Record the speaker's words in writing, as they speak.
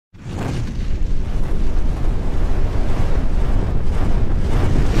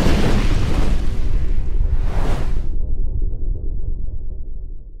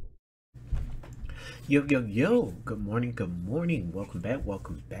Yo, yo, yo, good morning,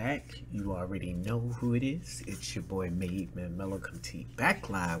 welcome back. You already know who it is. It's your boy MadeMenMelo come to you back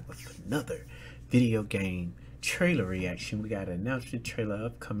live with another video game trailer reaction. We got an announcement trailer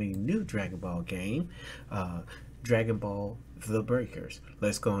upcoming new Dragon Ball game, Dragon Ball The Breakers.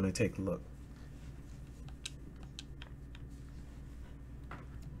 Let's go on and take a look.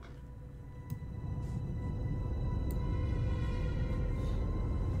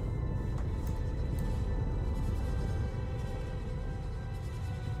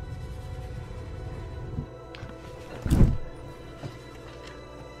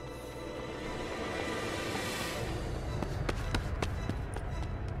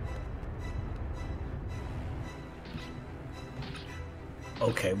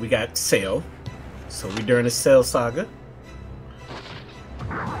 Okay, we got Cell. So we're during the Cell saga.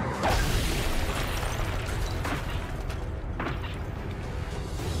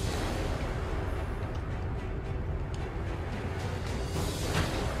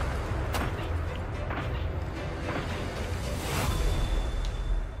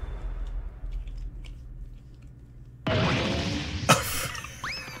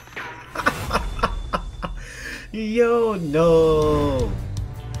 Yo, no.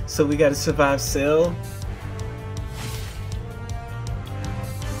 So we gotta survive Cell.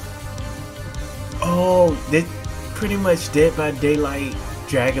 Oh, this pretty much Dead by Daylight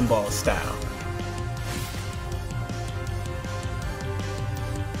Dragon Ball style.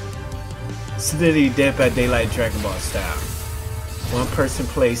 It's literally Dead by Daylight Dragon Ball style. One person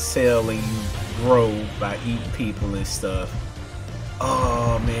plays Cell and you grow by eating people and stuff.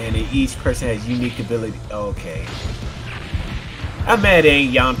 Oh man, and each person has unique ability. Okay. I'm mad it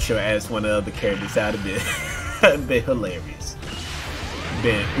ain't Yamcha as one of the other characters. That would have been hilarious.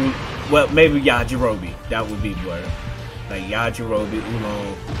 Well, maybe Yajirobe. That would be better. Like Yajirobe,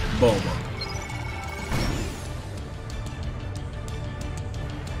 Uno, Bulma.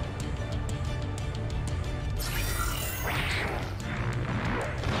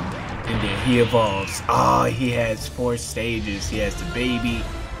 And then he evolves. Oh, he has 4 stages. He has the baby,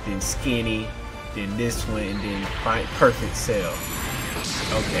 then skinny, then this one, and then perfect Cell.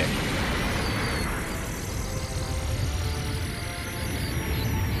 Okay.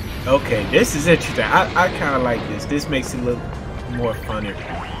 Okay, this is interesting. I kind of like this. This makes it look more funner.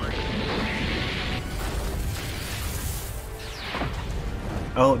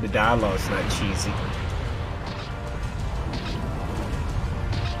 Oh, the dialogue's not cheesy.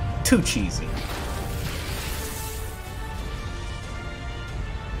 Too cheesy.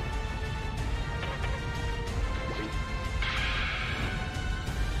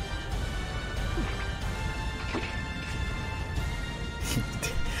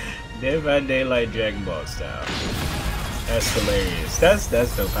 Dead by Daylight Dragon Ball style. That's hilarious. That's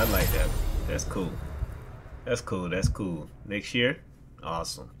dope. I like that. That's cool. That's cool. Next year?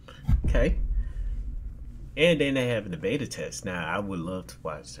 Awesome. Okay. And then they having the beta test. Now I would love to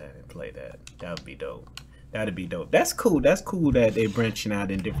watch that and play that. That would be dope. That'd be dope. That's cool. That's cool that they're branching out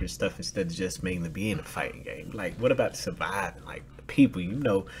in different stuff instead of just mainly being a fighting game. Like, what about surviving? Like, people, you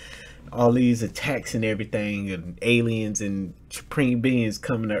know, all these attacks and everything, and aliens and supreme beings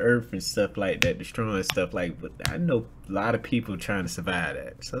coming to Earth and stuff like that, destroying stuff like. But I know a lot of people trying to survive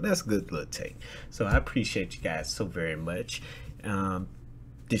that, so that's a good little take. So I appreciate you guys so very much.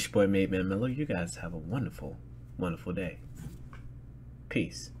 This your boy MadeMenMelo. You guys have a wonderful, wonderful day.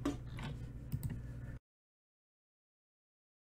 Peace.